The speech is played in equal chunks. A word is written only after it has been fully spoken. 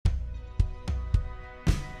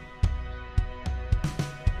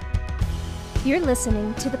You're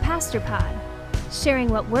listening to the Pastor Pod, sharing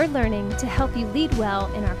what we're learning to help you lead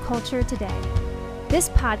well in our culture today. This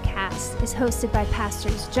podcast is hosted by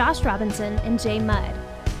pastors Josh Robinson and Jay Mudd.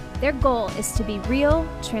 Their goal is to be real,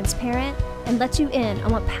 transparent, and let you in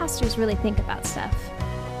on what pastors really think about stuff.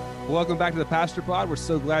 Welcome back to the Pastor Pod. We're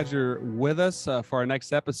so glad you're with us for our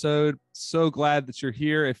next episode. So glad that you're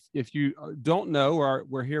here. If you don't know,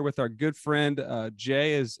 we're here with our good friend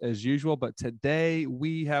Jay as usual, but today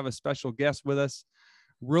we have a special guest with us.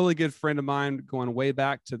 Really good friend of mine going way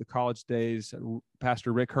back to the college days.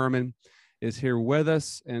 Pastor Rick Herman is here with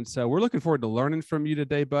us. And so we're looking forward to learning from you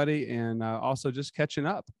today, buddy, and also just catching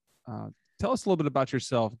up. Tell us a little bit about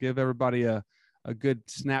yourself. Give everybody a good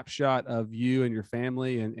snapshot of you and your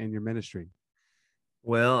family and your ministry.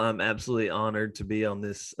 Well, I'm absolutely honored to be on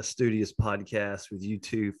this studious podcast with you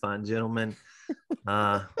two fine gentlemen.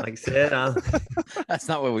 Like I said, that's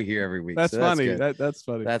not what we hear every week. That's funny. That's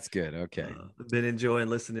funny. That's good. Okay. I've been enjoying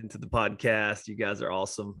listening to the podcast. You guys are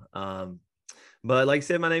awesome. But like I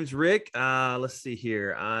said, my name's Rick. Let's see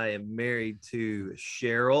here. I am married to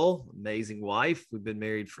Cheryl, amazing wife. We've been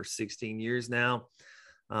married for 16 years now.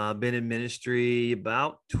 Been in ministry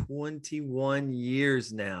about 21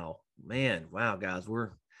 years now. Man, wow, guys, we're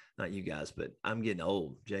not you guys, but I'm getting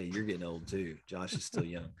old. Jay, you're getting old too. Josh is still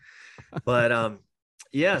young. But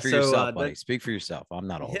yeah. Speak for yourself, buddy. Speak for yourself. I'm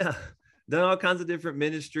not old. Yeah. Done all kinds of different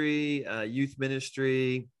ministry, youth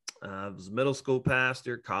ministry. I was a middle school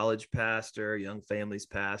pastor, college pastor, young families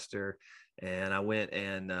pastor. And I went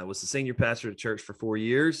and was the senior pastor at church for 4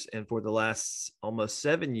 years. And for the last almost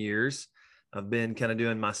 7 years, I've been kind of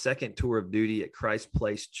doing my second tour of duty at Christ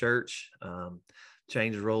Place Church.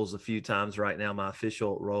 Changed roles a few times. Right now, my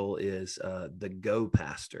official role is the Go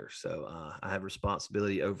Pastor. So I have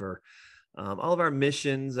responsibility over all of our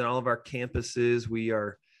missions and all of our campuses.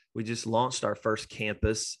 We just launched our first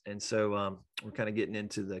campus. And so we're kind of getting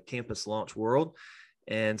into the campus launch world.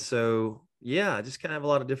 And so, yeah, I just kind of have a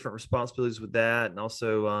lot of different responsibilities with that. And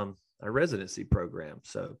also our residency program.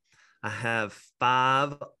 So I have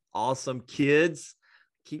 5 awesome kids.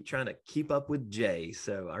 Keep trying to keep up with Jay.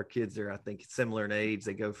 So our kids are, I think, similar in age.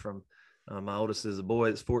 They go from my oldest is a boy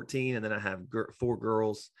that's 14. And then I have 4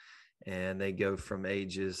 girls, and they go from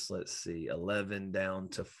ages, 11 down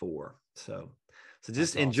to 4. So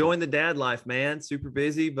just enjoying the dad life, man. Super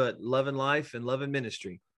busy, but loving life and loving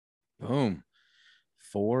ministry. Boom.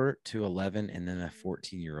 4 to 11 and then a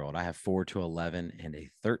 14-year-old. I have 4 to 11 and a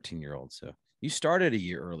 13-year-old. So you started a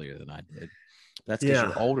year earlier than I did. That's because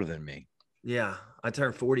you're older than me. Yeah. I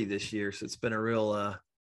turned 40 this year. So it's been a real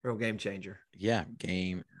game changer. Yeah.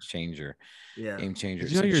 Game changer. Yeah. Game changer.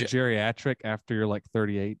 Did you know you're geriatric after you're like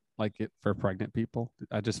 38, like it for pregnant people?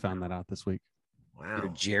 I just found that out this week. Wow. You're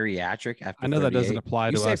geriatric after I know 38. that doesn't apply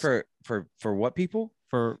you to say us. For what people?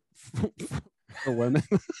 For women.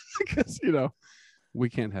 Because, we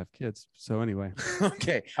can't have kids. So anyway.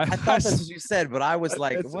 Okay. I thought that's what you said, but I was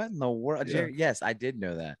like, what in the world? Yeah. Yes, I did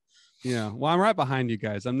know that. Yeah. Well, I'm right behind you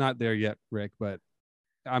guys. I'm not there yet, Rick, but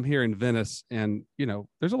I'm here in Venice, and,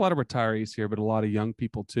 there's a lot of retirees here, but a lot of young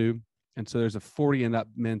people too. And so there's a 40 and up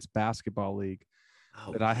men's basketball league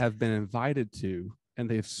that I have been invited to, and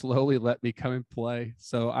they've slowly let me come and play.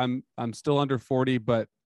 So I'm still under 40, but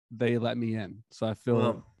they let me in. So I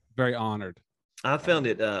feel very honored. I found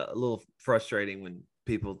it a little frustrating when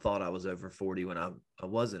people thought I was over 40 when I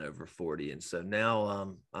wasn't over 40. And so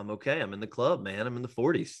now I'm okay. I'm in the club, man. I'm in the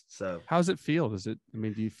 40s. So how does it feel? Do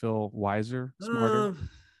you feel wiser, smarter?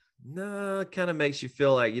 No, it kind of makes you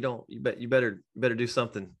feel like you better do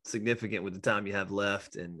something significant with the time you have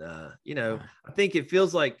left. And, I think it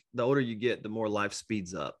feels like the older you get, the more life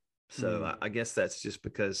speeds up. So I guess that's just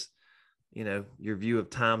because, your view of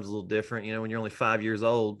time's a little different. When you're only 5 years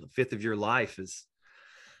old, a fifth of your life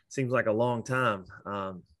seems like a long time.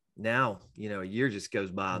 Now, a year just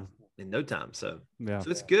goes by in no time. So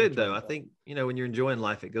it's good though. I think, when you're enjoying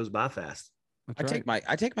life, it goes by fast. I take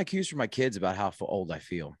my cues from my kids about how old I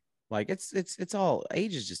feel. Like it's all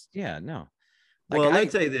age is just, no. Like, well, let me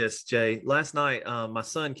tell you this, Jay. Last night, my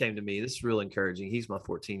son came to me. This is real encouraging. He's my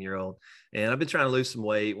 14-year-old, and I've been trying to lose some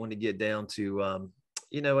weight, wanted to get down to,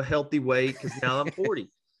 a healthy weight because now I'm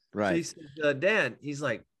 40. Right. So he said, Dad, he's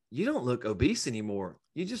like, you don't look obese anymore.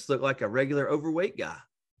 You just look like a regular overweight guy.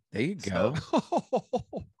 There you go.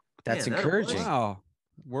 That's encouraging. Wow.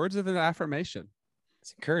 Words of an affirmation.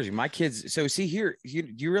 It's encouraging. My kids. So see here,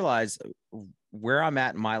 you realize where I'm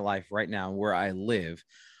at in my life right now, where I live,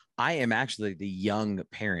 I am actually the young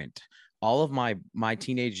parent. All of my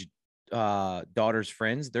teenage daughter's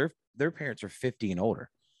friends, their parents are 50 and older.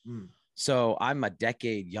 So I'm a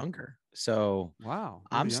decade younger. So Wow.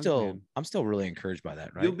 I'm still really encouraged by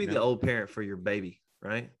that. Right. You'll be the old parent for your baby,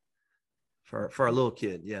 right? For our little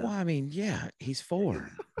kid. Yeah. Well, I mean, yeah, he's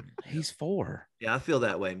 4. He's 4. Yeah, I feel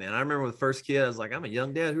that way, man. I remember with the first kid, I was like, I'm a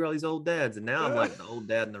young dad. Who are all these old dads? And now I'm like the old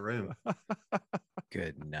dad in the room.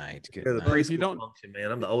 Good night. Good The night. Well, if you preschool don't- function,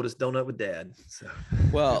 man. I'm the oldest donut with dad. So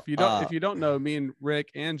Well, if you don't know, me and Rick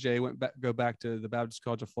and Jay go back to the Baptist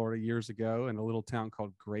College of Florida years ago in a little town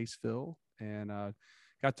called Graceville, and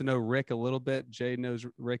got to know Rick a little bit. Jay knows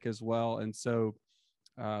Rick as well, and so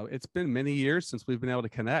it's been many years since we've been able to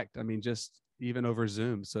connect. I mean, just even over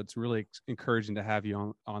Zoom. So it's really encouraging to have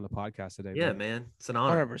you on the podcast today. yeah, buddy. man, it's an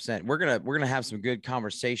honor. 100%. We're gonna have some good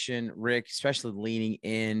conversation, Rick, especially leaning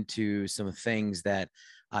into some things that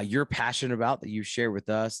you're passionate about that you share with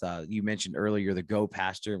us. You mentioned earlier you're the Go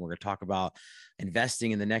Pastor, and we're going to talk about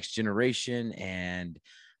investing in the next generation and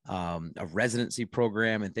a residency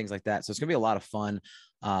program and things like that. So it's going to be a lot of fun.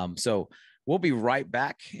 So we'll be right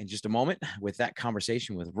back in just a moment with that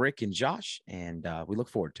conversation with Rick and Josh, and we look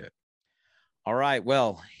forward to it. All right.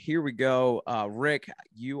 Well, here we go. Rick,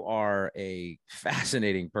 you are a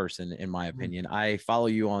fascinating person, in my opinion. I follow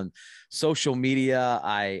you on social media.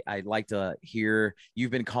 I like to hear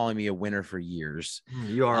you've been calling me a winner for years.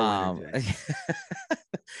 You are a winner, Jay.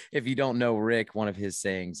 If you don't know Rick, one of his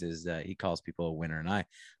sayings is he calls people a winner. And I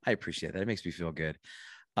appreciate that. It makes me feel good.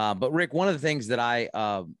 But Rick, one of the things that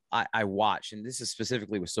I watch, and this is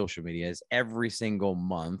specifically with social media, is every single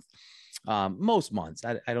month, most months,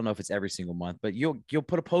 I don't know if it's every single month, but you'll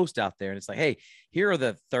put a post out there and it's like, hey, here are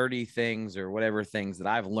the 30 things or whatever things that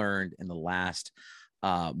I've learned in the last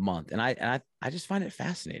month. And I just find it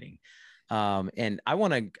fascinating. And I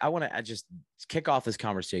want to just kick off this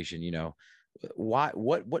conversation.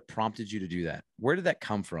 What prompted you to do that? Where did that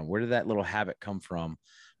come from? Where did that little habit come from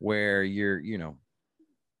where you're,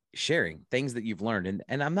 sharing things that you've learned?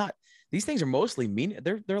 And I'm not, these things are mostly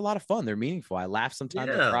they're a lot of fun. They're meaningful. I laugh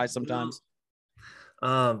sometimes, I cry sometimes.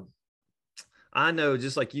 I know,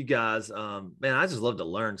 just like you guys, man, I just love to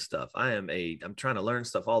learn stuff. I'm trying to learn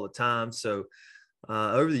stuff all the time. So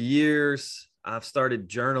over the years, I've started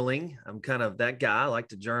journaling. I'm kind of that guy. I like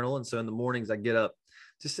to journal. And so in the mornings I get up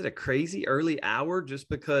just at a crazy early hour, just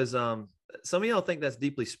because some of y'all think that's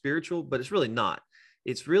deeply spiritual, but it's really not.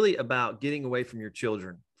 It's really about getting away from your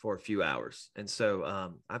children for a few hours. And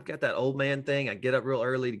so I've got that old man thing. I get up real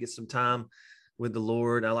early to get some time with the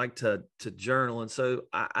Lord. I like to journal. And so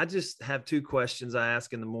I just have 2 questions I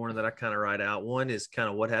ask in the morning that I kind of write out. One is kind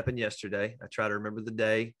of what happened yesterday. I try to remember the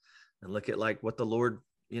day and look at like what the Lord,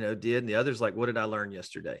 did. And the other is like, what did I learn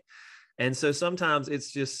yesterday? And so sometimes it's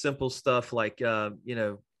just simple stuff like,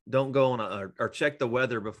 don't go on or check the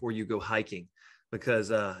weather before you go hiking,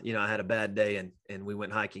 because, I had a bad day and we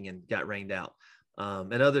went hiking and got rained out.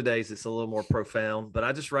 And other days it's a little more profound, but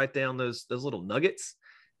I just write down those little nuggets.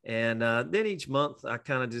 And then each month I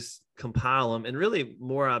kind of just compile them, and really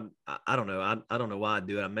more, I don't know. I don't know why I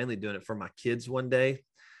do it. I'm mainly doing it for my kids one day.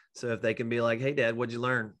 So if they can be like, hey dad, what'd you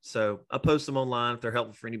learn? So I post them online if they're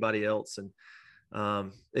helpful for anybody else.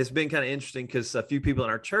 And it's been kind of interesting because a few people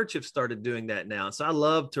in our church have started doing that now. So I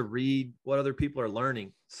love to read what other people are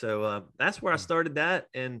learning. So that's where I started that.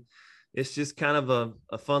 And it's just kind of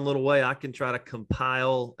a fun little way I can try to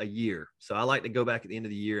compile a year. So I like to go back at the end of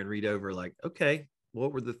the year and read over like, okay,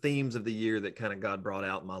 what were the themes of the year that kind of God brought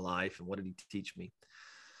out in my life, and what did he teach me?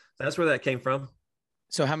 So that's where that came from.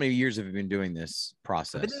 So how many years have you been doing this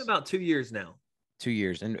process? I've been doing about 2 years now. 2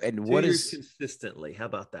 years. And 2 what years is consistently? How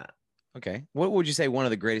about that? Okay. What would you say one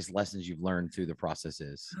of the greatest lessons you've learned through the process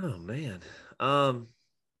is? Oh man.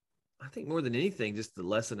 I think more than anything, just the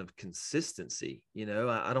lesson of consistency.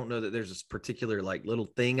 I don't know that there's this particular like little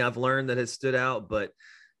thing I've learned that has stood out, but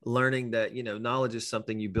learning that, knowledge is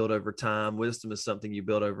something you build over time. Wisdom is something you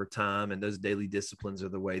build over time. And those daily disciplines are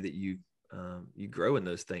the way that you grow in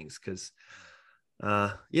those things. Cause,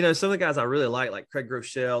 some of the guys I really like Craig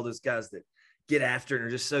Groeschel, those guys that get after it and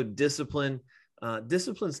are just so disciplined.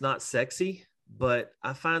 Discipline's not sexy, but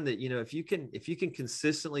I find that, if you can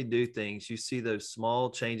consistently do things, you see those small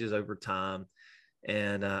changes over time.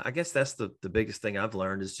 And I guess that's the biggest thing I've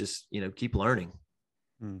learned is just, keep learning.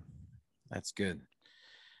 That's good.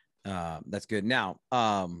 That's good. Now,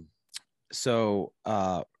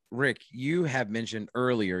 Rick, you have mentioned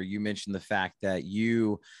earlier, the fact that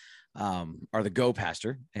you are the Go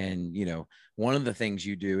Pastor. And, one of the things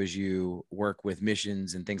you do is you work with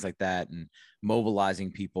missions and things like that and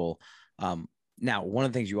mobilizing people. Now, one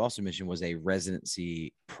of the things you also mentioned was a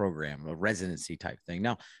residency program, a residency type thing.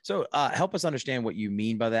 Now, so help us understand what you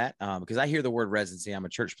mean by that, because I hear the word residency. I'm a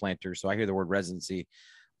church planter, so I hear the word residency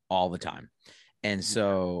all the time. And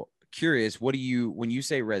so curious, when you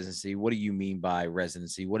say residency, what do you mean by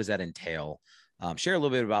residency? What does that entail? Share a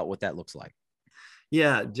little bit about what that looks like.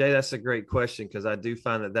 Yeah, Jay, that's a great question, because I do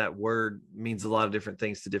find that word means a lot of different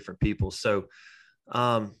things to different people. So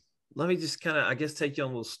let me just kind of, I guess, take you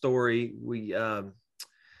on a little story. We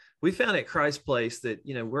found at Christ Place that,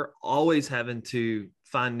 we're always having to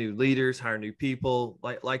find new leaders, hire new people,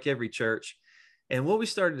 like every church. And what we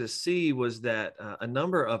started to see was that a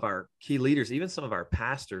number of our key leaders, even some of our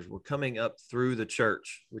pastors, were coming up through the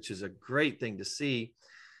church, which is a great thing to see.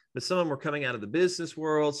 But some of them were coming out of the business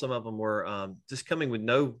world. Some of them were just coming with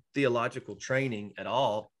no theological training at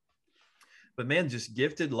all. But man, just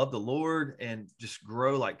gifted, love the Lord, and just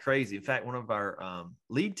grow like crazy. In fact, one of our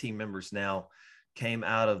lead team members now came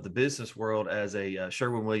out of the business world as a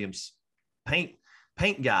Sherwin-Williams paint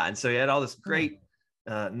guy. And so he had all this great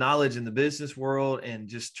knowledge in the business world and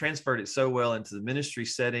just transferred it so well into the ministry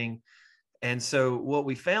setting. And so what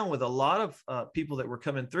we found with a lot of people that were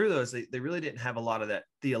coming through those, they really didn't have a lot of that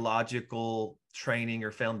theological training or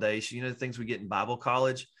foundation, the things we get in Bible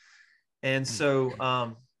college. And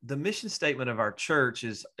so the mission statement of our church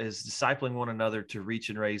is discipling one another to reach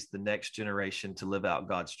and raise the next generation to live out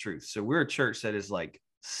God's truth. So we're a church that is like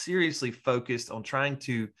seriously focused on trying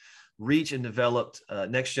to reach and develop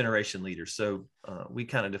next generation leaders. So we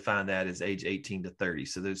kind of define that as age 18 to 30.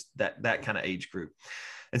 So there's that kind of age group.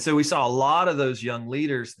 And so we saw a lot of those young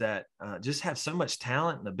leaders that just have so much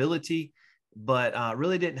talent and ability, but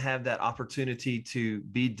really didn't have that opportunity to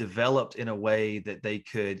be developed in a way that they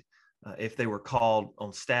could, if they were called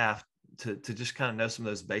on staff, to just kind of know some of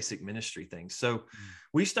those basic ministry things. So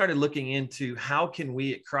we started looking into how can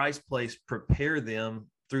we at Christ Place prepare them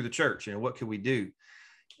through the church? What could we do?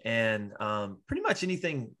 And pretty much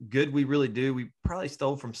anything good we really do, we probably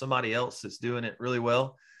stole from somebody else that's doing it really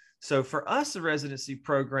well. So for us, the residency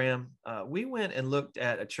program, we went and looked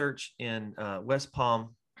at a church in West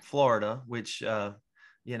Palm, Florida, which,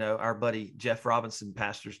 our buddy Jeff Robinson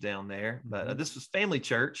pastors down there. But this was Family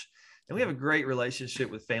Church. And we have a great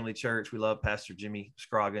relationship with Family Church. We love Pastor Jimmy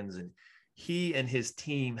Scroggins, and he and his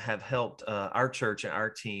team have helped our church and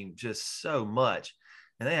our team just so much.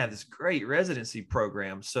 And they have this great residency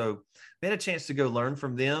program. So we had a chance to go learn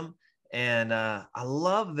from them. And I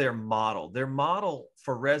love their model. Their model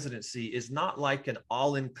for residency is not like an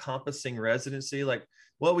all-encompassing residency. Like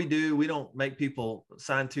what we do, we don't make people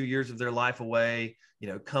sign 2 years of their life away,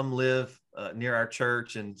 come live near our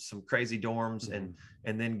church in some crazy dorms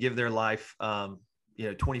and then give their life,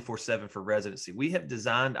 24/7 for residency. We have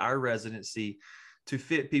designed our residency to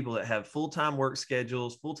fit people that have full-time work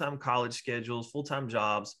schedules, full-time college schedules, full-time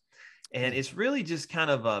jobs. And it's really just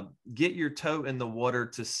kind of get your toe in the water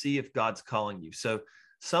to see if God's calling you. So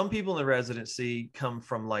some people in the residency come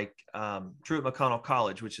from like Truett McConnell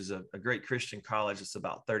College, which is a great Christian college. It's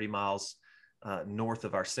about 30 miles north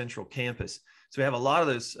of our central campus. So we have a lot of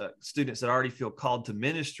those students that already feel called to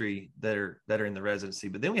ministry that are in the residency.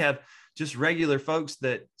 But then we have just regular folks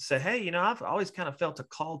that say, hey, I've always kind of felt a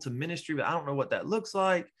call to ministry, but I don't know what that looks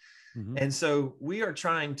like. And so we are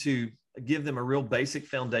trying to give them a real basic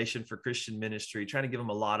foundation for Christian ministry, trying to give them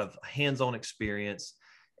a lot of hands-on experience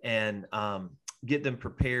and get them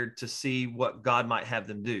prepared to see what God might have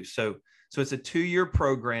them do. So it's a 2-year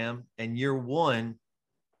program, and year one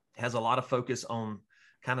has a lot of focus on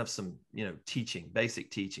kind of some, teaching,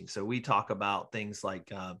 basic teaching. So we talk about things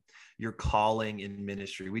like your calling in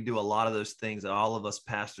ministry. We do a lot of those things that all of us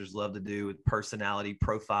pastors love to do with personality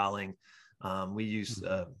profiling. We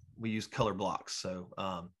use color blocks.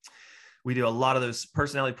 So we do a lot of those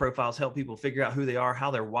personality profiles, help people figure out who they are,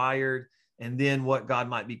 how they're wired, and then what God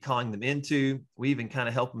might be calling them into. We even kind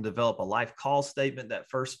of help them develop a life call statement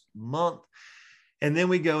that first month. And then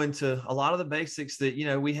we go into a lot of the basics that,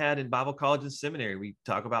 we had in Bible college and seminary. We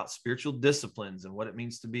talk about spiritual disciplines and what it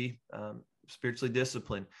means to be spiritually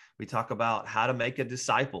disciplined. We talk about how to make a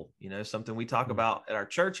disciple. Something we talk about at our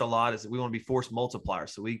church a lot is that we want to be force multipliers.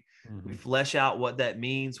 So we flesh out what that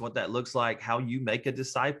means, what that looks like, how you make a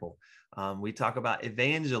disciple. We talk about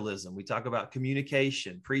evangelism. We talk about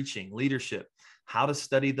communication, preaching, leadership, how to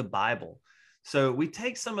study the Bible. So we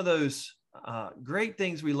take some of those great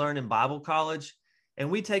things we learn in Bible college, and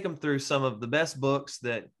we take them through some of the best books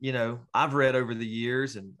that, I've read over the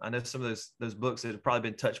years. And I know some of those books that have probably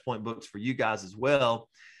been touch point books for you guys as well.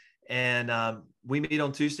 And we meet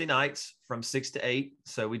on Tuesday nights from 6 to 8.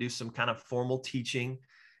 So we do some kind of formal teaching.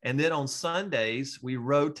 And then on Sundays, we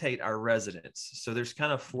rotate our residents. So there's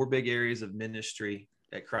kind of 4 big areas of ministry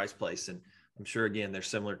at Christ Place. And I'm sure, again, they're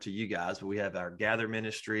similar to you guys, but we have our gather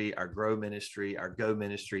ministry, our grow ministry, our go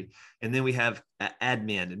ministry. And then we have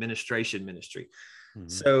administration ministry.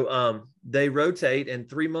 So they rotate, and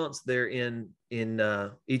 3 months they're in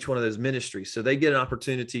each one of those ministries. So they get an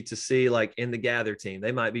opportunity to see, like in the gather team,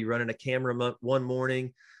 they might be running a camera one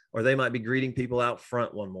morning, or they might be greeting people out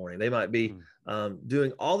front one morning. They might be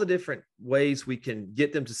doing all the different ways we can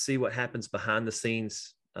get them to see what happens behind the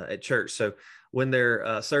scenes at church. So when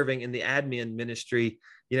they're serving in the admin ministry,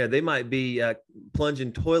 they might be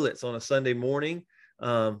plunging toilets on a Sunday morning,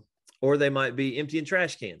 or they might be emptying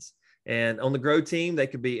trash cans. And on the grow team, they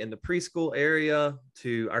could be in the preschool area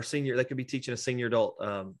to our senior. They could be teaching a senior adult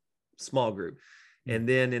small group. And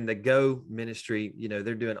then in the go ministry,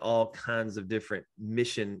 they're doing all kinds of different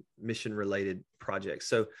mission related projects.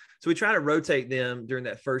 So we try to rotate them during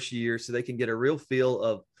that first year so they can get a real feel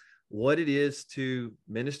of what it is to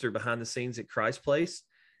minister behind the scenes at Christ Place.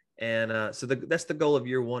 And that's the goal of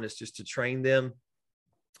year one, is just to train them.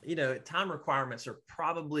 Time requirements are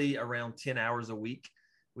probably around 10 hours a week.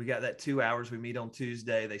 We got that 2 hours. We meet on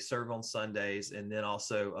Tuesday. They serve on Sundays. And then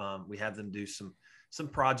also we have them do some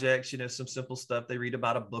projects, some simple stuff. They read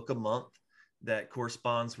about a book a month that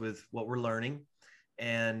corresponds with what we're learning.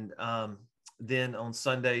 And then on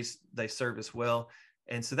Sundays, they serve as well.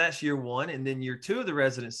 And so that's year one. And then year two of the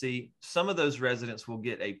residency, some of those residents will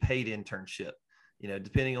get a paid internship.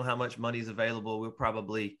 Depending on how much money is available, we'll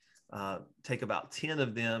probably take about 10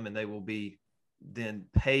 of them, and they will be then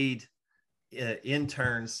paid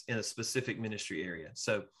interns in a specific ministry area.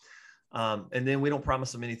 So, and then we don't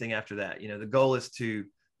promise them anything after that. The goal is to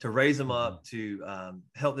raise them up, to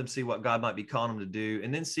help them see what God might be calling them to do,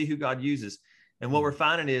 and then see who God uses. And what we're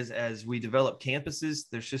finding is, as we develop campuses,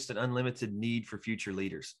 there's just an unlimited need for future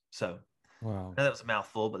leaders. So, wow, that was a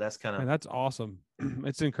mouthful, but that's kind of, that's awesome.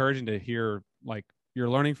 It's encouraging to hear, like, you're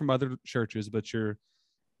learning from other churches, but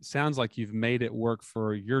sounds like you've made it work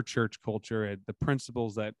for your church culture and the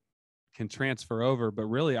principles that can transfer over. But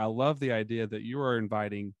really, I love the idea that you are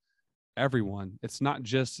inviting everyone. It's not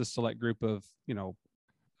just a select group of,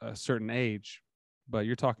 a certain age, but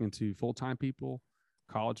you're talking to full-time people,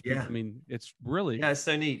 college people. Yeah. I mean, it's really, it's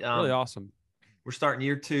so neat. Really awesome. We're starting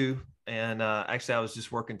year two. And actually, I was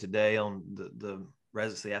just working today on the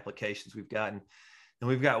residency applications we've gotten. And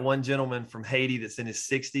we've got one gentleman from Haiti that's in his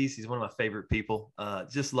 60s. He's one of my favorite people,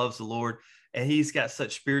 just loves the Lord. And he's got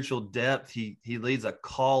such spiritual depth. He leads a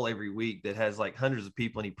call every week that has like hundreds of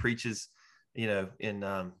people, and he preaches, in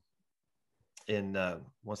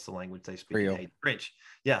what's the language they speak? Creole. French.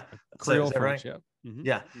 Yeah. Creole, so, is that French, right? yeah. Mm-hmm.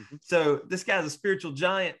 Yeah. Mm-hmm. So this guy's a spiritual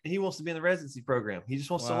giant, and he wants to be in the residency program. He just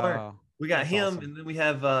wants to learn. We got him, awesome. And then we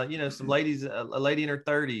have some ladies, a lady in her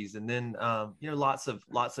 30s, and then lots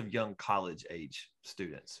of young college age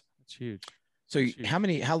students. It's huge. So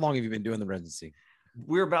how long have you been doing the residency?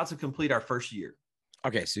 We're about to complete our first year.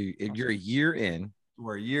 Okay, so you're a year in.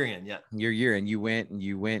 We're a year in, yeah. You're a year in. You went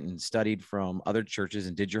and studied from other churches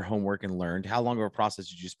and did your homework and learned. How long of a process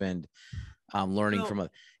did you spend learning from?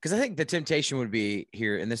 Because I think the temptation would be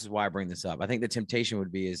here, and this is why I bring this up. I think the temptation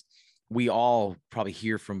would be is we all probably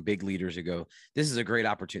hear from big leaders who go, "This is a great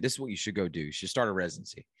opportunity. This is what you should go do. You should start a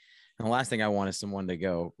residency." And the last thing I want is someone to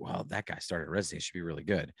go, "Well, that guy started a residency. It should be really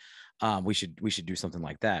good. We should do something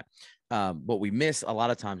like that." What we miss a lot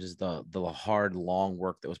of times is the hard, long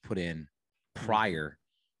work that was put in prior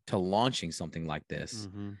to launching something like this,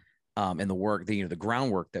 and the work, the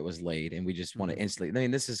groundwork that was laid, and we just want to instantly. I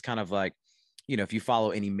mean, this is kind of like, if you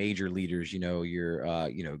follow any major leaders, your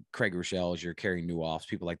Craig Rochelle's, your Carrie Newhoff's,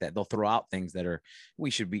 people like that, they'll throw out things that we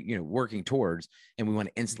should be working towards, and we want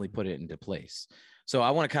to instantly put it into place. So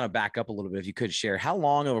I want to kind of back up a little bit. If you could share, how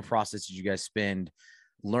long of a process did you guys spend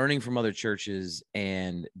learning from other churches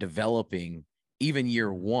and developing even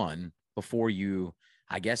year one before you,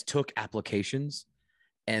 I guess, took applications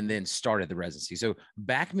and then started the residency? So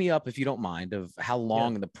back me up, if you don't mind, of how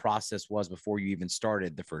long the process was before you even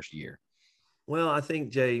started the first year. Well, I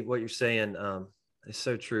think, Jay, what you're saying is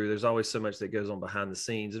so true. There's always so much that goes on behind the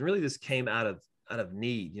scenes. And really this came out of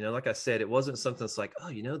need. Like I said, it wasn't something that's like,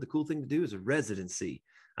 the cool thing to do is a residency.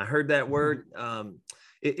 I heard that word.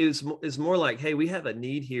 It's more like, hey, we have a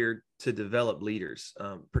need here to develop leaders,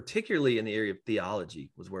 particularly in the area of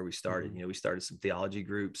theology was where we started. We started some theology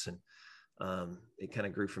groups, and it kind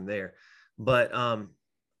of grew from there. But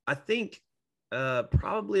I think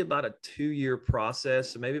probably about a 2-year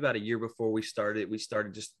process, so maybe about a year before we started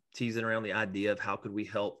just teasing around the idea of how could we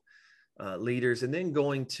help leaders. And then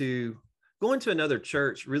going to another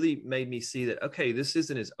church really made me see that, okay, this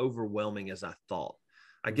isn't as overwhelming as I thought.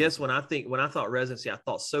 I guess when I thought residency, I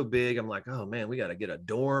thought so big. I'm like, oh man, we got to get a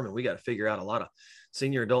dorm, and we got to figure out a lot of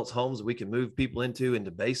senior adults homes that we can move people into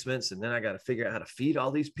basements. And then I got to figure out how to feed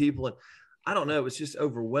all these people. And I don't know, it was just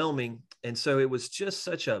overwhelming. And so it was just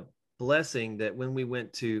such a blessing that when we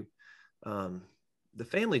went to the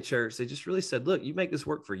family church, they just really said, look, you make this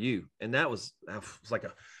work for you. And that was like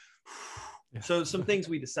a, so some things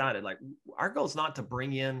we decided, like our goal is not to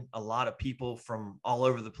bring in a lot of people from all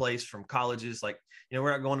over the place, from colleges. Like, you know,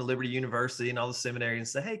 we're not going to Liberty University and all the seminary and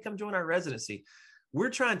say, hey, come join our residency. We're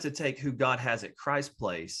trying to take who God has at Christ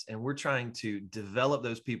Place, and we're trying to develop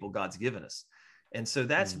those people God's given us. And so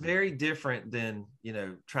that's very different than, you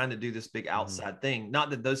know, trying to do this big outside thing. Not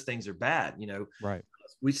that those things are bad, you know. Right.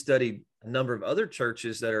 We studied a number of other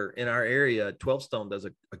churches that are in our area. 12 Stone does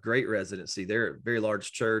a great residency. They're a very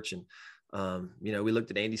large church. And, you know, we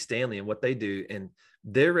looked at Andy Stanley and what they do, and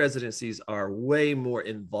their residencies are way more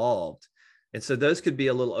involved. And so those could be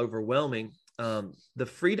a little overwhelming. The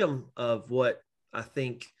freedom of what I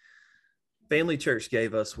think Family Church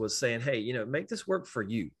gave us was saying, hey, you know, make this work for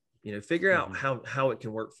you, you know, figure out how it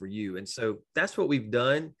can work for you. And so that's what we've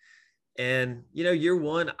done. And, you know, year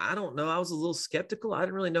one, I don't know, I was a little skeptical. I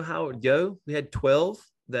didn't really know how it would go. We had 12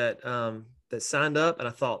 that signed up, and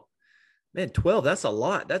I thought, man, 12, that's a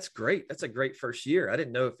lot. That's great. That's a great first year. I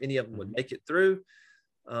didn't know if any of them would make it through.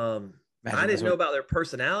 I didn't know about their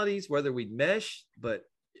personalities, whether we'd mesh, but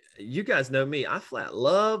you guys know me. I flat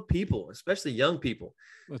love people, especially young people.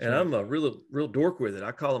 That's and right. I'm a real dork with it.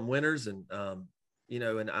 I call them winners. And, you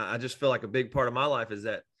know, and I just feel like a big part of my life is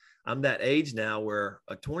that I'm that age now where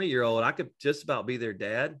a 20-year-old, I could just about be their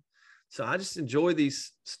dad. So I just enjoy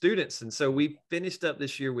these students. And so we finished up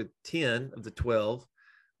this year with 10 of the 12.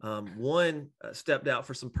 One stepped out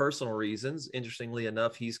for some personal reasons. Interestingly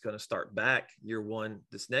enough, he's going to start back year one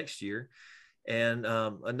this next year. And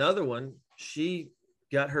another one, she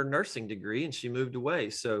got her nursing degree and she moved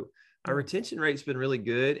away. So our retention rate's been really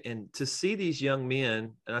good. And to see these young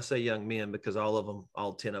men, and I say young men because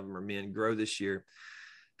all 10 of them are men, grow this year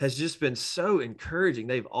has just been so encouraging.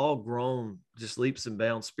 They've all grown just leaps and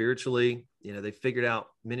bounds spiritually. You know, they figured out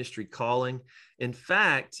ministry calling. In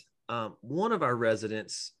fact, one of our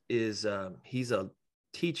residents is, he's a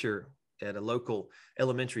teacher at a local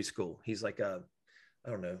elementary school. He's like a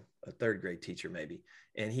third grade teacher maybe.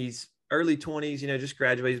 And he's early 20s, you know, just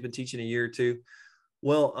graduated. He's been teaching a year or two.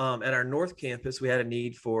 Well, at our North Campus, we had a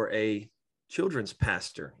need for a children's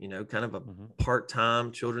pastor, you know, kind of a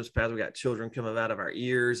part-time children's pastor. We got children coming out of our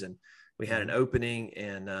ears, and we had an opening,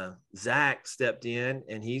 and Zach stepped in,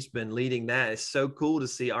 and he's been leading that. It's so cool to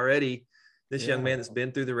see already this young man that's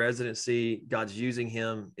been through the residency. God's using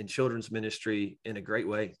him in children's ministry in a great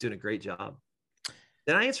way. He's doing a great job.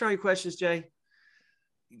 Did I answer all your questions, Jay?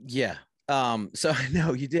 Yeah. So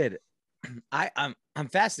no, you did. I'm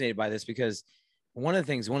fascinated by this because one of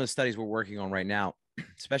the studies we're working on right now,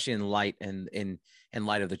 especially in light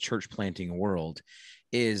of the church planting world,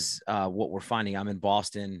 is what we're finding. I'm in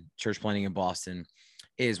Boston, church planting in Boston,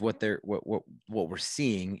 is what we're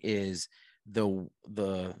seeing is the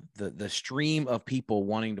stream of people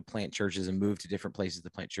wanting to plant churches and move to different places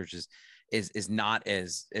to plant churches is not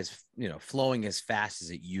as you know, flowing as fast as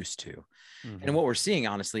it used to. And what we're seeing,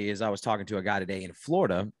 honestly, is I was talking to a guy today in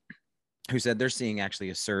Florida who said they're seeing actually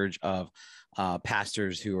a surge of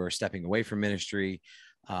pastors who are stepping away from ministry,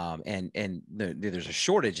 and there's a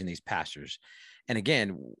shortage in these pastors. And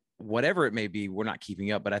again, whatever it may be, we're not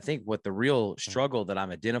keeping up. But I think what the real struggle that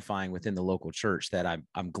I'm identifying within the local church, that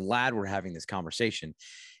I'm glad we're having this conversation,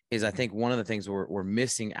 is I think one of the things we're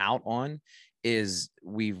missing out on is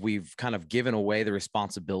we've kind of given away the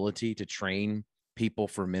responsibility to train people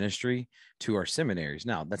for ministry to our seminaries.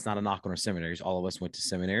 Now, that's not a knock on our seminaries. All of us went to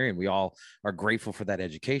seminary and we all are grateful for that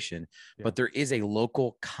education, but there is a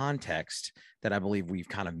local context that I believe we've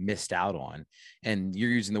kind of missed out on. And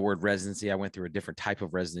you're using the word residency. I went through a different type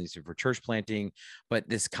of residency for church planting, but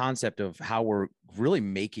this concept of how we're really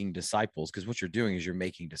making disciples, because what you're doing is you're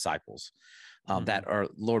making disciples that are,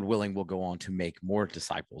 Lord willing, will go on to make more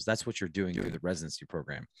disciples. That's what you're doing through the residency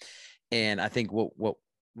program. And I think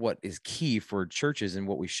what is key for churches, and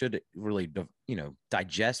what we should really, you know,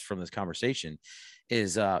 digest from this conversation,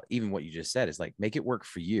 is even what you just said, is like, make it work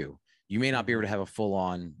for you. You may not be able to have a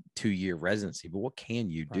full-on 2-year residency, but what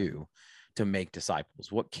can you do to make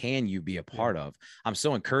disciples? What can you be a part of? I'm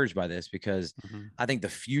so encouraged by this because I think the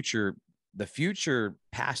future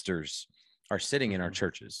pastors are sitting in our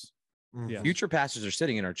churches. Future pastors are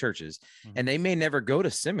sitting in our churches, and they may never go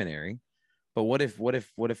to seminary. But what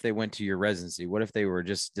if they went to your residency? What if they were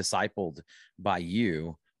just discipled by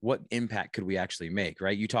you? What impact could we actually make?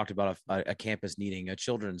 Right? You talked about a campus needing a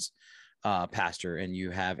children's pastor, and you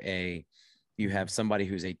have somebody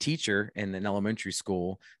who's a teacher in an elementary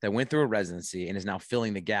school that went through a residency and is now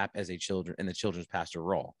filling the gap as in the children's pastor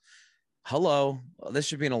role. Hello, this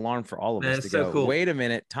should be an alarm for all of us to go, cool. Wait a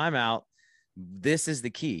minute, time out. This is the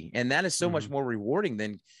key. And that is so much more rewarding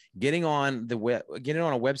than getting on a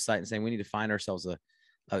website and saying we need to find ourselves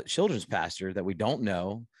a children's pastor that we don't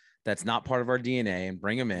know, that's not part of our DNA, and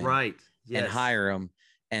bring them in, right? Yes. And hire them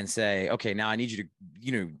and say, okay, now I need you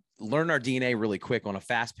to, learn our DNA really quick on a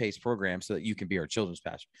fast-paced program so that you can be our children's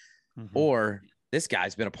pastor. Or this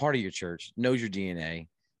guy's been a part of your church, knows your DNA.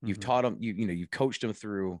 You've taught him, you've coached him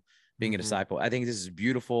through being a disciple. I think this is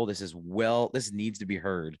beautiful. This needs to be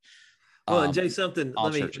heard. Well, and Jay, let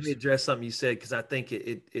me churches. address something you said, because I think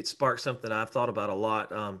it sparked something I've thought about a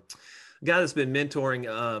lot. A guy that's been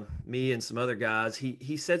mentoring me and some other guys,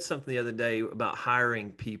 he said something the other day about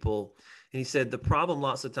hiring people. And he said the problem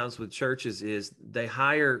lots of times with churches is they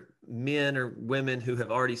hire men or women who have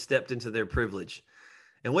already stepped into their privilege.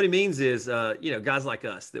 And what he means is, guys like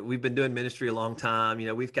us, that we've been doing ministry a long time,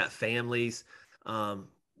 we've got families.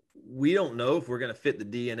 We don't know if we're going to fit the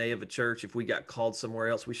DNA of a church if we got called somewhere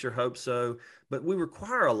else. We sure hope so, but we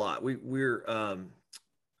require a lot. We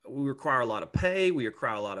require a lot of pay. We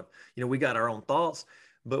require a lot of, we got our own thoughts.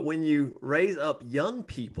 But when you raise up young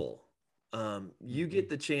people, you get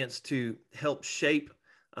the chance to help shape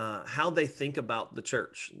how they think about the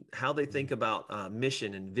church, how they think about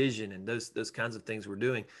mission and vision and those kinds of things we're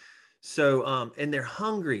doing. So, and they're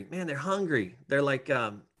hungry, man, they're hungry. They're like,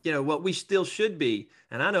 what we still should be.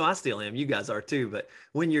 And I know I still am, you guys are too, but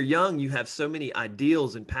when you're young, you have so many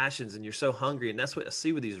ideals and passions and you're so hungry. And that's what I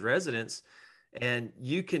see with these residents. And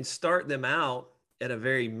you can start them out at a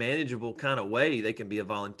very manageable kind of way. They can be a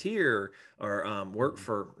volunteer or work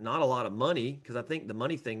for not a lot of money, because I think the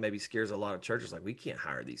money thing maybe scares a lot of churches. Like, we can't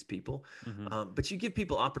hire these people. But you give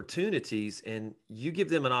people opportunities, and you give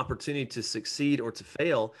them an opportunity to succeed or to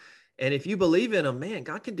fail. And if you believe in them, man,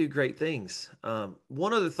 God can do great things.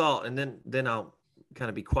 One other thought, and then I'll kind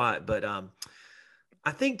of be quiet. But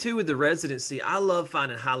I think too, with the residency, I love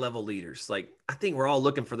finding high level leaders. Like, I think we're all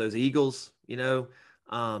looking for those eagles,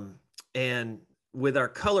 and with our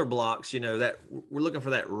color blocks, that we're looking for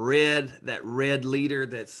that red leader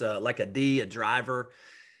that's like a D, a driver.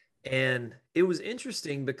 And it was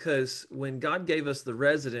interesting because when God gave us the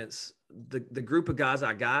residents, the group of guys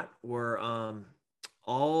I got were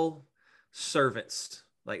all servants.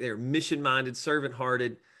 Like, they were mission-minded,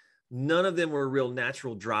 servant-hearted. None of them were real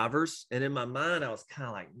natural drivers. And in my mind, I was kind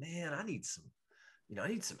of like, man, I need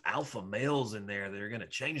some alpha males in there that are going to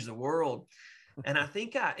change the world. And I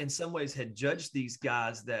think I, in some ways, had judged these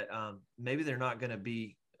guys that maybe they're not going to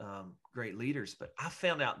be great leaders. But I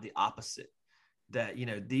found out the opposite, that,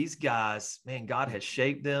 these guys, man, God has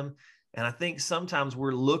shaped them. And I think sometimes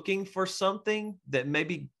we're looking for something that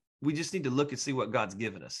maybe we just need to look and see what God's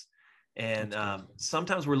given us. And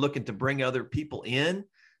sometimes we're looking to bring other people in,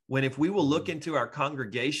 when if we will look into our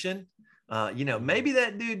congregation, maybe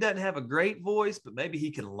that dude doesn't have a great voice, but maybe he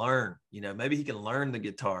can learn, maybe he can learn the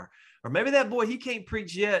guitar. Or maybe that boy, he can't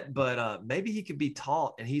preach yet, but maybe he could be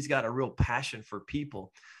taught, and he's got a real passion for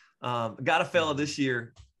people. Got a fella this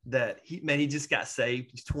year that he just got saved.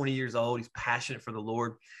 He's 20 years old. He's passionate for the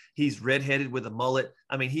Lord. He's redheaded with a mullet.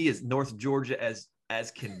 I mean, he is North Georgia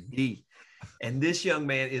as can be. And this young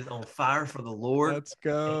man is on fire for the Lord. Let's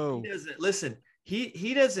go.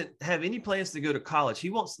 He doesn't have any plans to go to college. He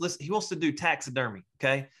wants to do taxidermy.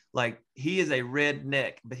 Okay. Like, he is a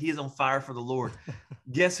redneck, but he is on fire for the Lord.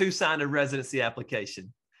 Guess who signed a residency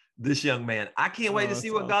application? This young man. I can't wait to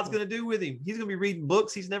see what God's going to do with him. He's going to be reading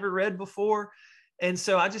books he's never read before. And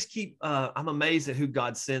so I just I'm amazed at who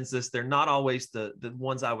God sends us. They're not always the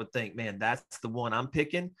ones I would think, man, that's the one I'm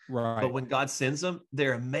picking. Right. But when God sends them,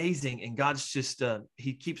 they're amazing. And God's just,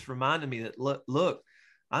 he keeps reminding me that, look,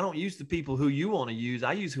 I don't use the people who you want to use.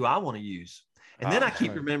 I use who I want to use. And then I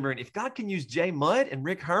keep remembering, if God can use Jay Mudd and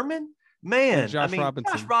Rick Herman, man, Josh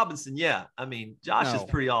Robinson. Yeah. I mean, Josh is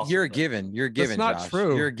pretty awesome. You're given, That's not Josh.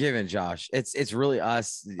 true. You're given, Josh. It's really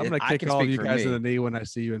us. I'm going to kick all you guys in the knee when I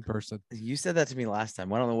see you in person. You said that to me last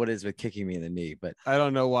time. I don't know what it is with kicking me in the knee, but I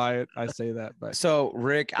don't know why I say that. But so,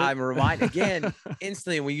 Rick, I'm reminded again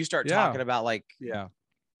instantly when you start talking about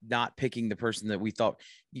not picking the person that we thought.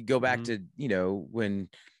 You go back to, when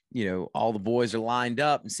all the boys are lined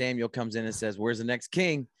up and Samuel comes in and says, "Where's the next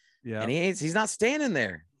king?" Yeah. And he's not standing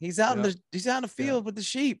there. He's out in the field with the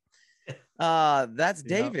sheep. That's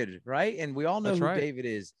David, right? And we all know who David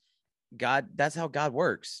is. God, that's how God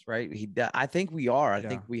works, right? I think we are. I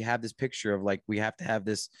think we have this picture of, like, we have to have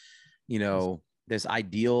this, this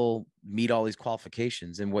ideal, meet all these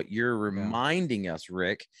qualifications. And what you're reminding us,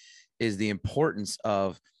 Rick, is the importance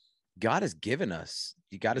of God has given us.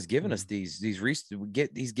 God has given us these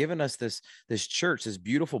he's given us this church, this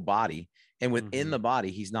beautiful body. And within the body,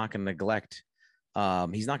 he's not going to neglect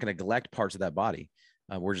parts of that body.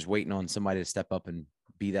 We're just waiting on somebody to step up and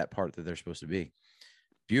be that part that they're supposed to be.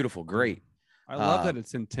 Beautiful. Great. I love that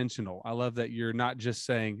it's intentional. I love that you're not just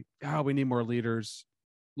saying, oh, we need more leaders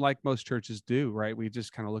like most churches do, right? We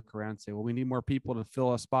just kind of look around and say, well, we need more people to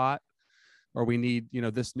fill a spot, or we need,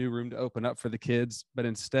 this new room to open up for the kids. But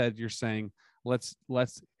instead you're saying, let's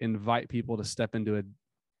invite people to step into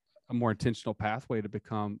a more intentional pathway to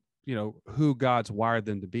become, who God's wired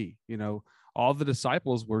them to be. All the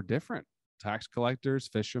disciples were different: tax collectors,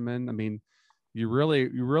 fishermen. I mean, you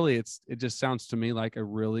really, it just sounds to me like a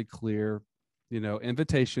really clear,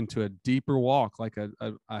 invitation to a deeper walk, like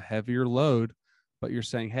a heavier load. But you're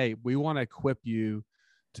saying, hey, we want to equip you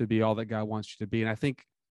to be all that God wants you to be. And I think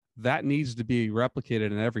that needs to be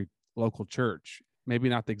replicated in every local church. Maybe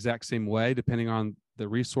not the exact same way, depending on the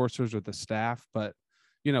resources or the staff, but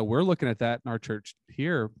we're looking at that in our church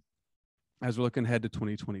here as we're looking ahead to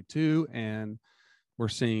 2022, and we're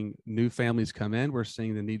seeing new families come in. We're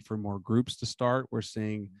seeing the need for more groups to start. We're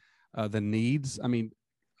seeing the needs. I mean,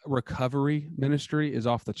 recovery ministry is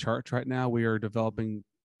off the charts right now. We are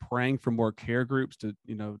praying for more care groups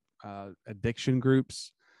to, addiction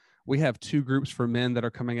groups. We have 2 groups for men that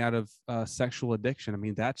are coming out of sexual addiction. I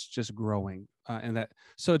mean, that's just growing.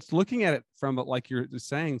 So it's looking at it from, like you're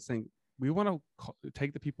saying, we want to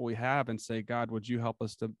take the people we have and say, God, would you help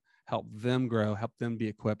us to help them grow, help them be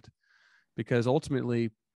equipped? Because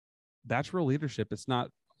ultimately that's real leadership. It's not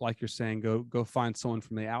like you're saying, go find someone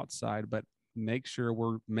from the outside, but make sure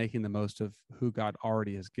we're making the most of who God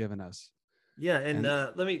already has given us. Yeah. And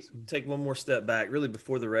let me take one more step back, really,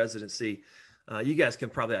 before the residency. You guys can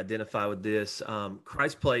probably identify with this.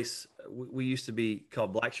 Christ Place, we used to be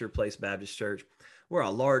called Blackshear Place Baptist Church. We're a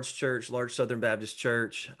large church, large Southern Baptist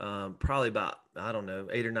church, probably about, 8,000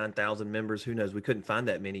 or 9,000 members. Who knows? We couldn't find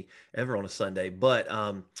that many ever on a Sunday. But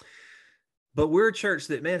we're a church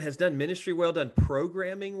that, man, has done ministry well, done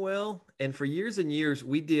programming well. And for years and years,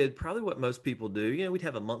 we did probably what most people do. We'd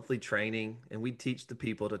have a monthly training and we'd teach the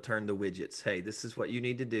people to turn the widgets. Hey, this is what you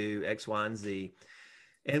need to do, X, Y, and Z.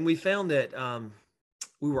 And we found that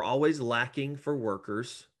we were always lacking for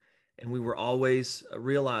workers, and we were always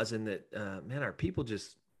realizing that, man, our people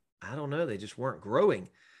just, they just weren't growing.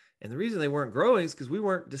 And the reason they weren't growing is because we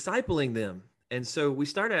weren't discipling them. And so we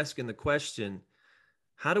started asking the question,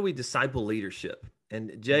 how do we disciple leadership?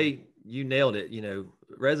 And Jay, you nailed it.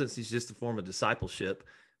 Residency is just a form of discipleship.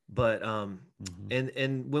 But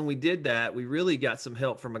and when we did that, we really got some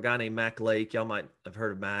help from a guy named Mac Lake. Y'all might have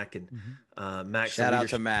heard of Mac. And Mac, shout out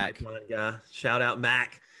to Mac. Guy. Shout out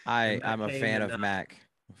Mac. I'm a fan of Mac.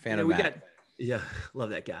 Mac. Love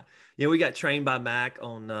that guy. We got trained by Mac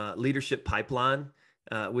on leadership pipeline,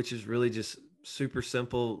 which is really just super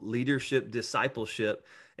simple leadership discipleship.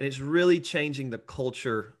 And it's really changing the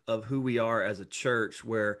culture of who we are as a church,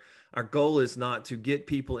 where our goal is not to get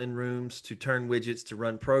people in rooms, to turn widgets, to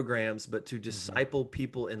run programs, but to disciple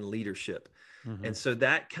people in leadership. And so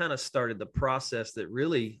that kind of started the process that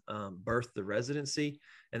really birthed the residency.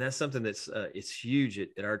 And that's something that's it's huge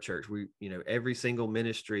at our church. We, every single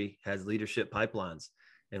ministry has leadership pipelines,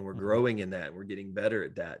 and we're growing in that. We're getting better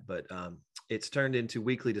at that. But it's turned into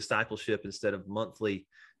weekly discipleship instead of monthly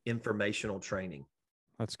informational training.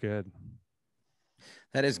 That's good.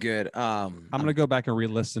 That is good. I'm going to go back and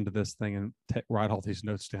re-listen to this thing and write all these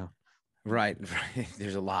notes down. Right.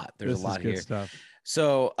 There's a lot. There's a lot here. Stuff.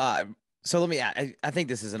 So let me, I think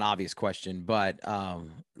this is an obvious question, but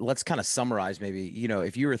let's kind of summarize maybe,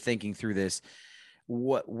 if you were thinking through this,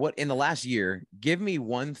 what in the last year, give me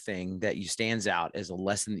one thing that you stands out as a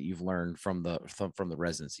lesson that you've learned from the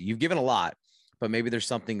residency. You've given a lot, but maybe there's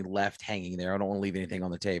something left hanging there. I don't want to leave anything on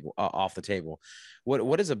the table, off the table.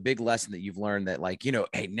 What is a big lesson that you've learned that, like,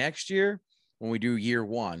 hey, next year when we do year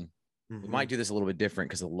 1, we might do this a little bit different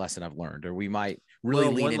because of the lesson I've learned, or we might really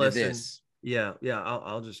lean into this. Yeah.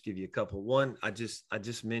 I'll just give you a couple. One, I just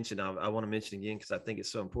mentioned, I want to mention again, because I think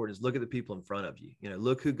it's so important, is look at the people in front of you.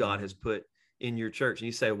 Look who God has put in your church. And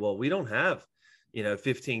you say, well, we don't have,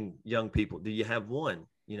 15 young people. Do you have 1?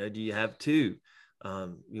 Do you have 2?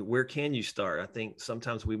 Where can you start? I think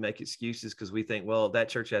sometimes we make excuses because we think, well, that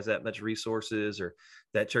church has that much resources, or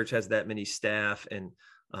that church has that many staff. And,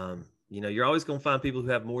 you're always going to find people who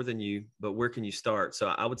have more than you, but where can you start? So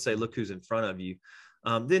I would say, look who's in front of you.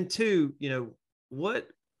 Then 2,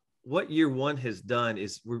 what year 1 has done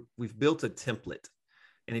is we've built a template.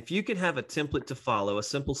 And if you can have a template to follow, a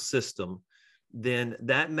simple system, then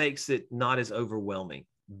that makes it not as overwhelming.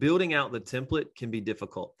 Building out the template can be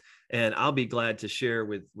difficult. And I'll be glad to share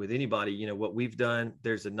with anybody, what we've done.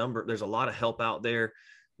 There's a lot of help out there,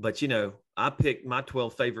 but, I picked my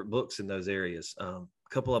 12 favorite books in those areas. A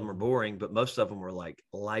couple of them are boring, but most of them were like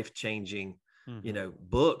life-changing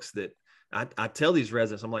books that I tell these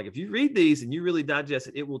residents, I'm like, if you read these and you really digest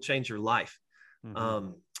it, it will change your life.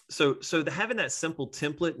 So having that simple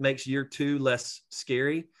template makes year 2 less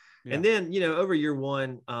scary. Yeah. And then, over year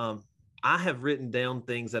 1, I have written down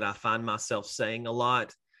things that I find myself saying a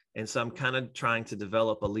lot. And so I'm kind of trying to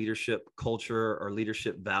develop a leadership culture or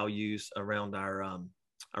leadership values around our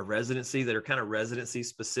residency that are kind of residency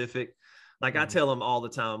specific. Like I tell them all the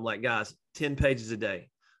time, I'm like, guys, 10 pages a day,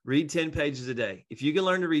 read 10 pages a day. If you can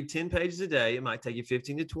learn to read 10 pages a day, it might take you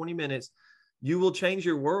 15 to 20 minutes. You will change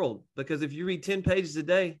your world, because if you read 10 pages a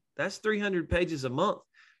day, that's 300 pages a month.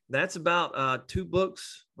 That's about 2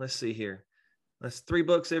 books. Let's see here. That's 3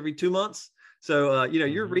 books every 2 months. So,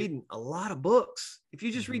 you're reading a lot of books. If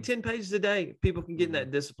you just read 10 pages a day, people can get in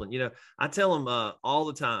that discipline. I tell them all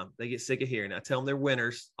the time, they get sick of hearing. I tell them they're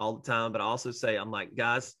winners all the time, but I also say, I'm like,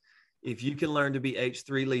 guys, if you can learn to be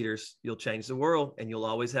H3 leaders, you'll change the world, and you'll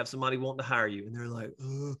always have somebody wanting to hire you. And they're like,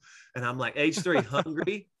 ugh. And I'm like, H3,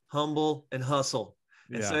 hungry, humble, and hustle.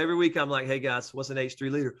 And so every week I'm like, hey guys, what's an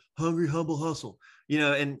H3 leader? Hungry, humble, hustle.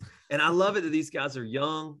 And I love it that these guys are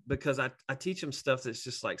young, because I teach them stuff that's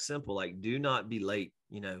just like simple, like do not be late.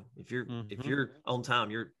 If you're on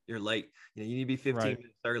time, you're late. You need to be 15 minutes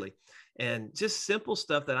early. And just simple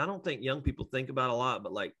stuff that I don't think young people think about a lot,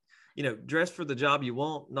 but like, dress for the job you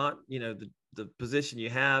want, not, the position you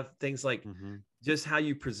have, things like just how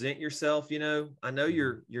you present yourself. I know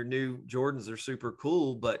your new Jordans are super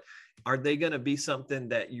cool, but are they going to be something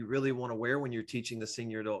that you really want to wear when you're teaching the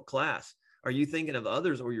senior adult class? Are you thinking of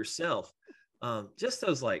others or yourself? Just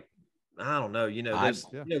those, like, I don't know,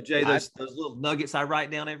 Jay, those little nuggets I write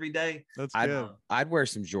down every day. That's good. I'd wear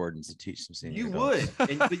some Jordans to teach some senior adults.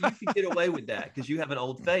 Would, but you could get away with that because you have an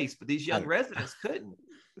old face, but these young residents couldn't.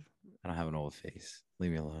 I don't have an old face.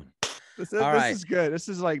 Leave me alone. This is good. This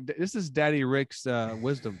is Daddy Rick's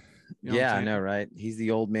wisdom. I know, right? He's the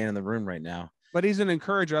old man in the room right now. But he's an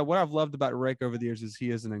encourager. What I've loved about Rick over the years is he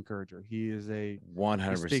is an encourager. He is 100%.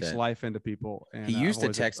 He speaks life into people. And he used to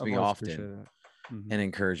text me often and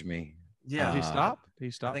encourage me. Yeah. He stopped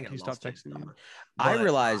texting you. I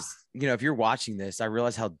realized, if you're watching this, I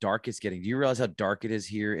realize how dark it's getting. Do you realize how dark it is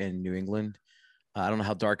here in New England? I don't know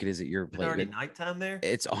how dark it is at your place. Already nighttime there?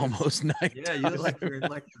 It's almost night. Yeah, you look like you're in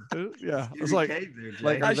like it's like cave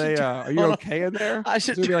there, Jay. Are you okay in there? I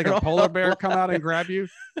should be like a polar bear come out and grab you.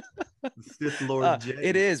 Sith Lord Jay.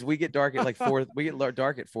 It is. We get dark at like 4. We get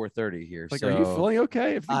dark at 4:30 here. Like, so are you feeling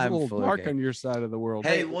okay? If it's a little dark okay on your side of the world.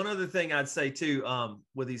 Hey, one other thing I'd say too,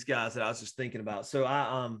 with these guys that I was just thinking about. So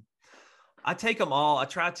I take them all. I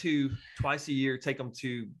try to twice a year take them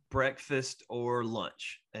to breakfast or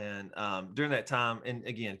lunch. And during that time, and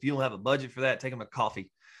again, if you don't have a budget for that, take them a coffee.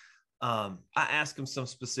 I ask them some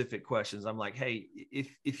specific questions. I'm like, hey,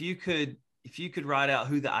 if you could write out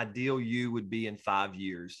who the ideal you would be in 5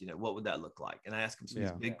 years, what would that look like? And I ask them some of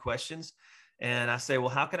these big questions. And I say, well,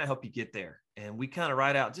 how can I help you get there? And we kind of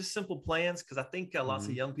write out just simple plans, because I think lots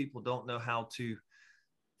of young people don't know how to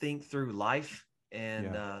think through life.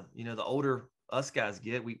 And, the older us guys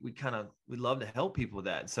get, we love to help people with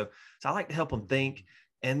that. So I like to help them think.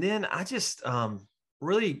 And then I just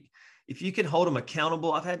really, if you can hold them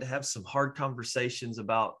accountable, I've had to have some hard conversations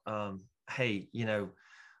about, hey,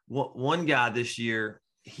 one guy this year,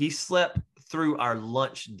 he slept through our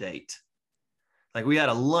lunch date. Like, we had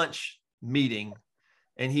a lunch meeting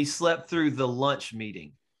and he slept through the lunch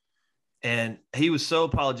meeting, and he was so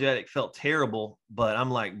apologetic, felt terrible. But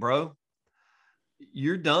I'm like, bro,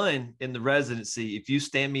 you're done in the residency if you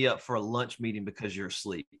stand me up for a lunch meeting because you're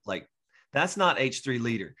asleep. Like, that's not H3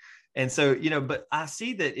 leader. And so, but I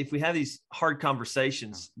see that if we have these hard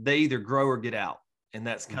conversations, they either grow or get out. And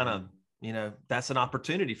that's kind of, that's an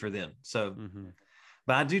opportunity for them. So,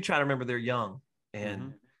 but I do try to remember they're young.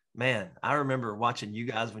 And man, I remember watching you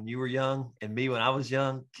guys when you were young and me when I was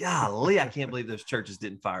young. Golly, I can't believe those churches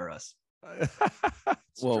didn't fire us.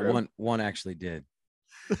 Well, one actually did.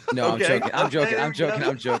 No, okay. I'm joking.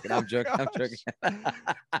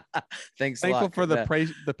 Thanks. Thankful for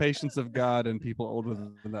the patience of God and people older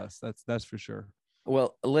than us. That's for sure.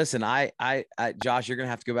 Well, listen, I Josh, you're gonna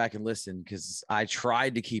have to go back and listen, because I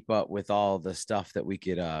tried to keep up with all the stuff that we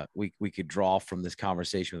could draw from this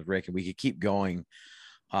conversation with Rick, and we could keep going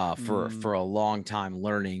for a long time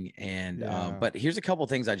learning. And but here's a couple of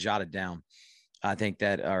things I jotted down, I think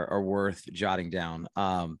that are worth jotting down.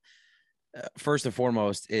 First and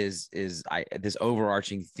foremost is this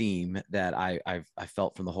overarching theme that I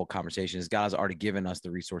felt from the whole conversation is God has already given us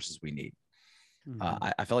the resources we need.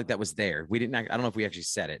 I felt like that was there. We didn't, I don't know if we actually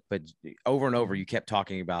said it, but over and over, you kept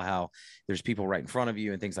talking about how there's people right in front of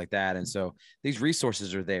you and things like that. And so these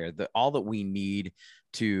resources are there. All that we need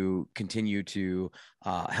to continue to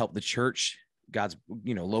help the church, God's,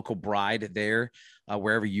 local bride there,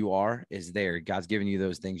 wherever you are, is there. God's giving you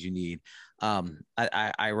those things you need.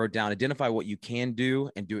 I wrote down, identify what you can do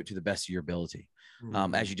and do it to the best of your ability.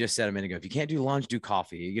 As you just said a minute ago, if you can't do lunch, do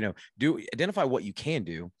coffee, identify what you can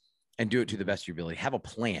do and do it to the best of your ability. Have a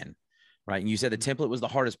plan, right? And you said the template was the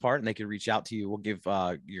hardest part, and they could reach out to you. We'll give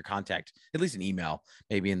your contact, at least an email,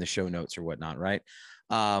 maybe in the show notes or whatnot, right?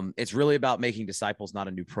 It's really about making disciples, not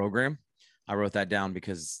a new program. I wrote that down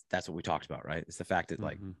because that's what we talked about, right? It's the fact that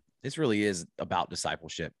this really is about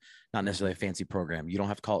discipleship, not necessarily a fancy program. You don't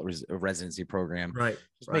have to call it a residency program, right?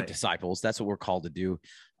 Just make disciples. That's what we're called to do.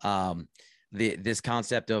 This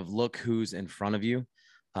concept of look who's in front of you.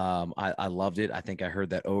 I loved it. I think I heard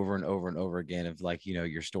that over and over and over again of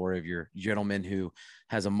your story of your gentleman who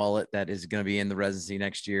has a mullet that is going to be in the residency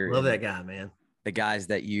next year. Love that guy, man. The guys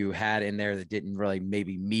that you had in there that didn't really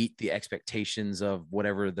maybe meet the expectations of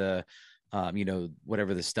whatever the,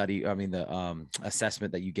 whatever the study, the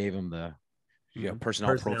assessment that you gave them, the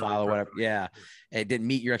personnel profile or whatever. Yeah. It didn't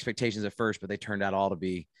meet your expectations at first, but they turned out all to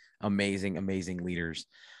be amazing, amazing leaders.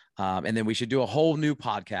 And then we should do a whole new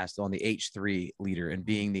podcast on the H3 leader and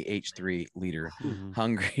being the H3 leader,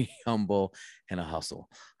 hungry, humble, and a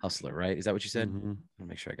hustler, right? Is that what you said? I'll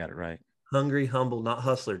make sure I got it right. Hungry, humble, not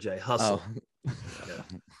hustler, Jay. Hustle. Yeah.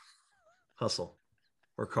 Hustle.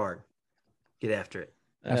 Work hard. Get after it.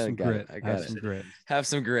 Have some grit. Have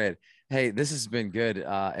some grit. Hey, this has been good.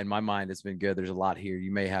 In my mind, it's been good. There's a lot here.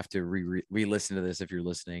 You may have to re-listen to this if you're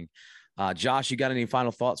listening. Josh, you got any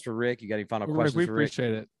final thoughts for Rick? You got any final questions Rick, for Rick? We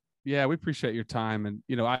appreciate it. Yeah, we appreciate your time. And,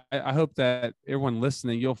 I hope that everyone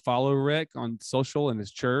listening, you'll follow Rick on social and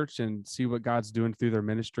his church and see what God's doing through their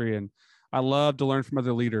ministry. And I love to learn from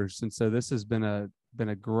other leaders. And so this has been a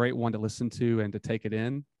great one to listen to and to take it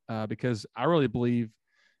in because I really believe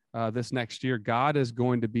this next year, God is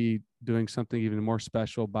going to be doing something even more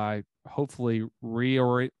special by hopefully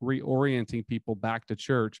reorienting people back to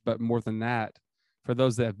church. But more than that, for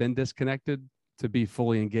those that have been disconnected, to be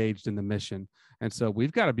fully engaged in the mission. And so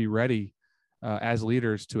we've got to be ready as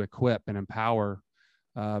leaders to equip and empower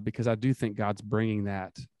because I do think God's bringing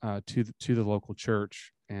that to the local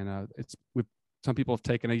church. And some people have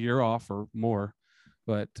taken a year off or more,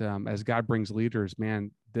 but as God brings leaders, man,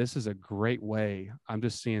 this is a great way. I'm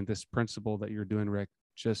just seeing this principle that you're doing, Rick,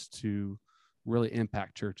 just to really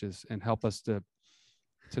impact churches and help us to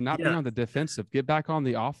not be on the defensive, get back on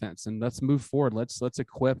the offense, and let's move forward. Let's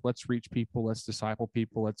equip, let's reach people, let's disciple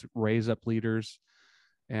people, let's raise up leaders.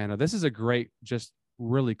 And this is a great, just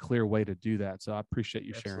really clear way to do that. So I appreciate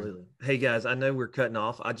you sharing. Absolutely. Hey guys, I know we're cutting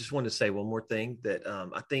off. I just wanted to say one more thing that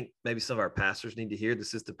I think maybe some of our pastors need to hear.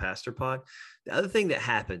 This is the Pastor Pod. The other thing that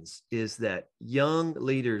happens is that young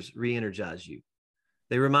leaders re-energize you.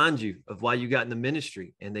 They remind you of why you got in the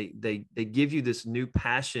ministry, and they give you this new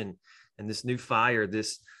passion and this new fire,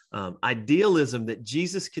 this idealism that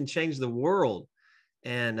Jesus can change the world,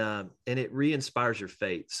 and it re-inspires your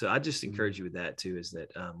faith. So I just encourage you with that too, is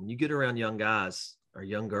that when you get around young guys or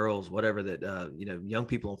young girls, whatever, that young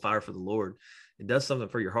people on fire for the Lord, it does something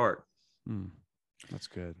for your heart. That's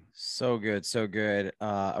good. So good. So good.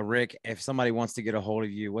 Rick, if somebody wants to get a hold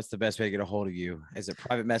of you, what's the best way to get a hold of you? Is it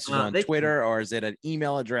private message on Twitter or is it an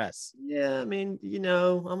email address? Yeah. I mean,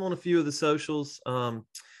 I'm on a few of the socials.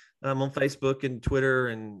 I'm on Facebook and Twitter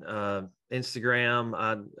and Instagram.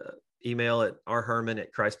 I email at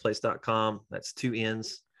rherman@christplace.com. That's 2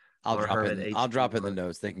 N's. I'll drop it in the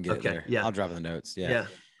notes. They can get it there. Yeah. I'll drop it in the notes. Yeah. Yeah.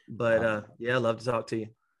 But I'd love to talk to you.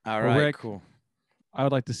 All right. Rick, cool. I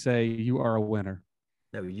would like to say you are a winner.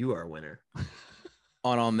 No, you are a winner.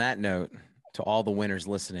 On that note, to all the winners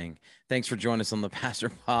listening, thanks for joining us on the Pastor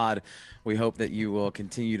Pod. We hope that you will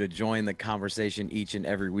continue to join the conversation each and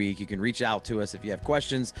every week. You can reach out to us if you have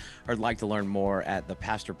questions or would like to learn more at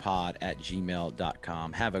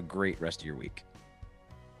thepastorpod@gmail.com. Have a great rest of your week.